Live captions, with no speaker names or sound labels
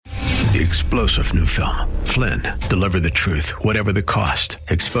The explosive new film, Flynn, Deliver the Truth, Whatever the Cost,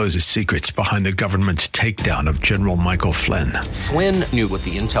 exposes secrets behind the government's takedown of General Michael Flynn. Flynn knew what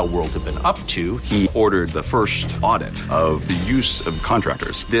the intel world had been up to. He ordered the first audit of the use of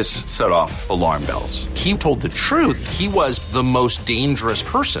contractors. This set off alarm bells. He told the truth. He was the most dangerous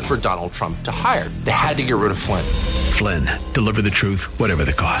person for Donald Trump to hire. They had to get rid of Flynn. Flynn, Deliver the Truth, Whatever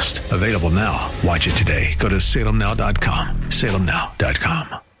the Cost. Available now. Watch it today. Go to salemnow.com.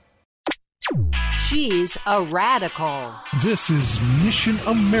 salemnow.com. She's a radical. This is Mission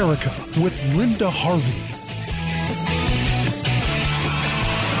America with Linda Harvey.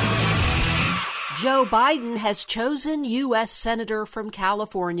 Joe Biden has chosen U.S. Senator from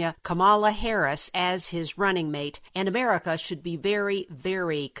California, Kamala Harris, as his running mate, and America should be very,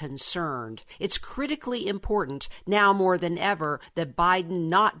 very concerned. It's critically important, now more than ever, that Biden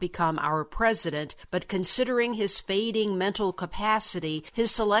not become our president, but considering his fading mental capacity,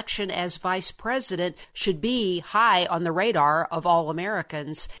 his selection as vice president should be high on the radar of all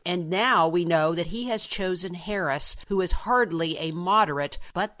Americans. And now we know that he has chosen Harris, who is hardly a moderate,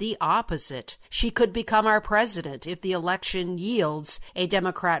 but the opposite. She could become our president if the election yields a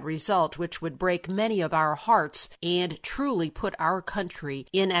Democrat result, which would break many of our hearts and truly put our country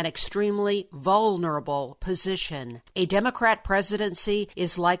in an extremely vulnerable position. A Democrat presidency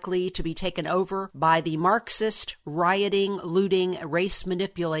is likely to be taken over by the Marxist, rioting, looting,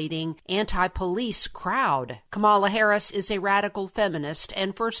 race-manipulating, anti-police crowd. Kamala Harris is a radical feminist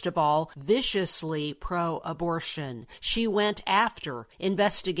and, first of all, viciously pro-abortion. She went after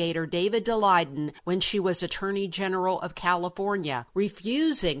investigator David Daleiden when she was Attorney General of California,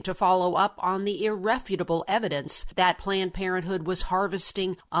 refusing to follow up on the irrefutable evidence that Planned Parenthood was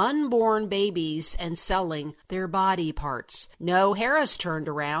harvesting unborn babies and selling their body parts. No, Harris turned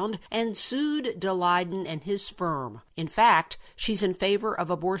around and sued Daleiden and his firm. In fact, she's in favor of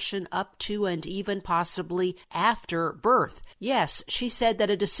abortion up to and even possibly after birth. Yes, she said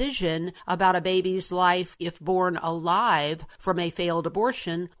that a decision about a baby's life, if born alive from a failed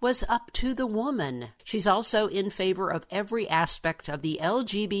abortion, was up to the woman. She's also in favor of every aspect of the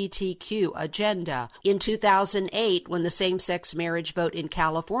LGBTQ agenda. In 2008, when the same-sex marriage vote in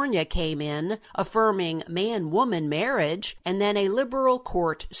California came in, affirming man-woman marriage, and then a liberal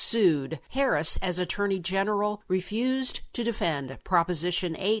court sued, Harris, as Attorney General, refused to defend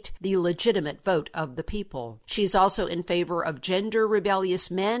Proposition 8, the legitimate vote of the people. She's also in favor of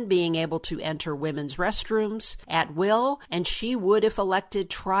gender-rebellious men being able to enter women's restrooms at will, and she would, if elected,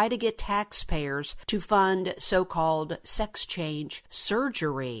 try to get taxpayers to fund so-called sex change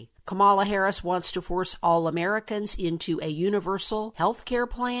surgery. Kamala Harris wants to force all Americans into a universal health care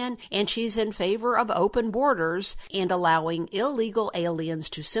plan, and she's in favor of open borders and allowing illegal aliens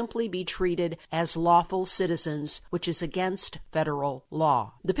to simply be treated as lawful citizens, which is against federal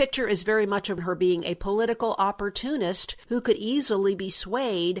law. The picture is very much of her being a political opportunist who could easily be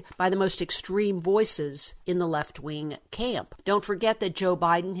swayed by the most extreme voices in the left-wing camp. Don't forget that Joe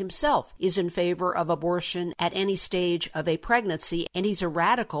Biden himself is in favor of abortion at any stage of a pregnancy, and he's a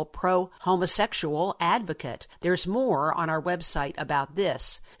radical pro-homosexual advocate. There's more on our website about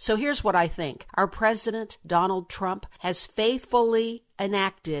this. So here's what I think. Our president, Donald Trump, has faithfully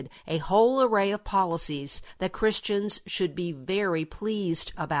enacted a whole array of policies that Christians should be very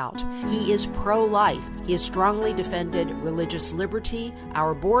pleased about. He is pro-life. He has strongly defended religious liberty,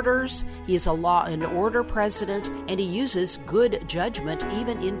 our borders. He is a law and order president, and he uses good judgment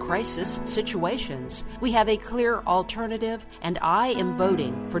even in crisis situations. We have a clear alternative, and I am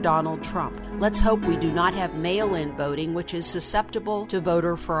voting for Donald Trump. Let's hope we do not have mail-in voting, which is susceptible to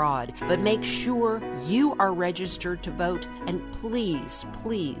voter fraud. But make sure you are registered to vote, and please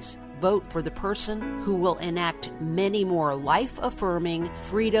vote for the person who will enact many more life-affirming,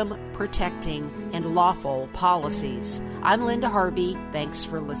 freedom-protecting, and lawful policies. I'm Linda Harvey. Thanks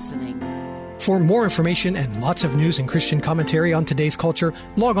for listening. For more information and lots of news and Christian commentary on today's culture,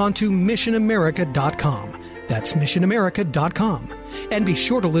 log on to missionamerica.com. That's missionamerica.com. And be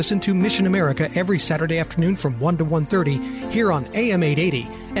sure to listen to Mission America every Saturday afternoon from 1 to 1:30 here on AM 880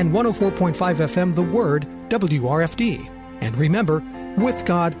 and 104.5 FM The Word, WRFD. And remember, with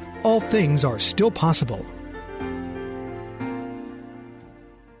God, all things are still possible.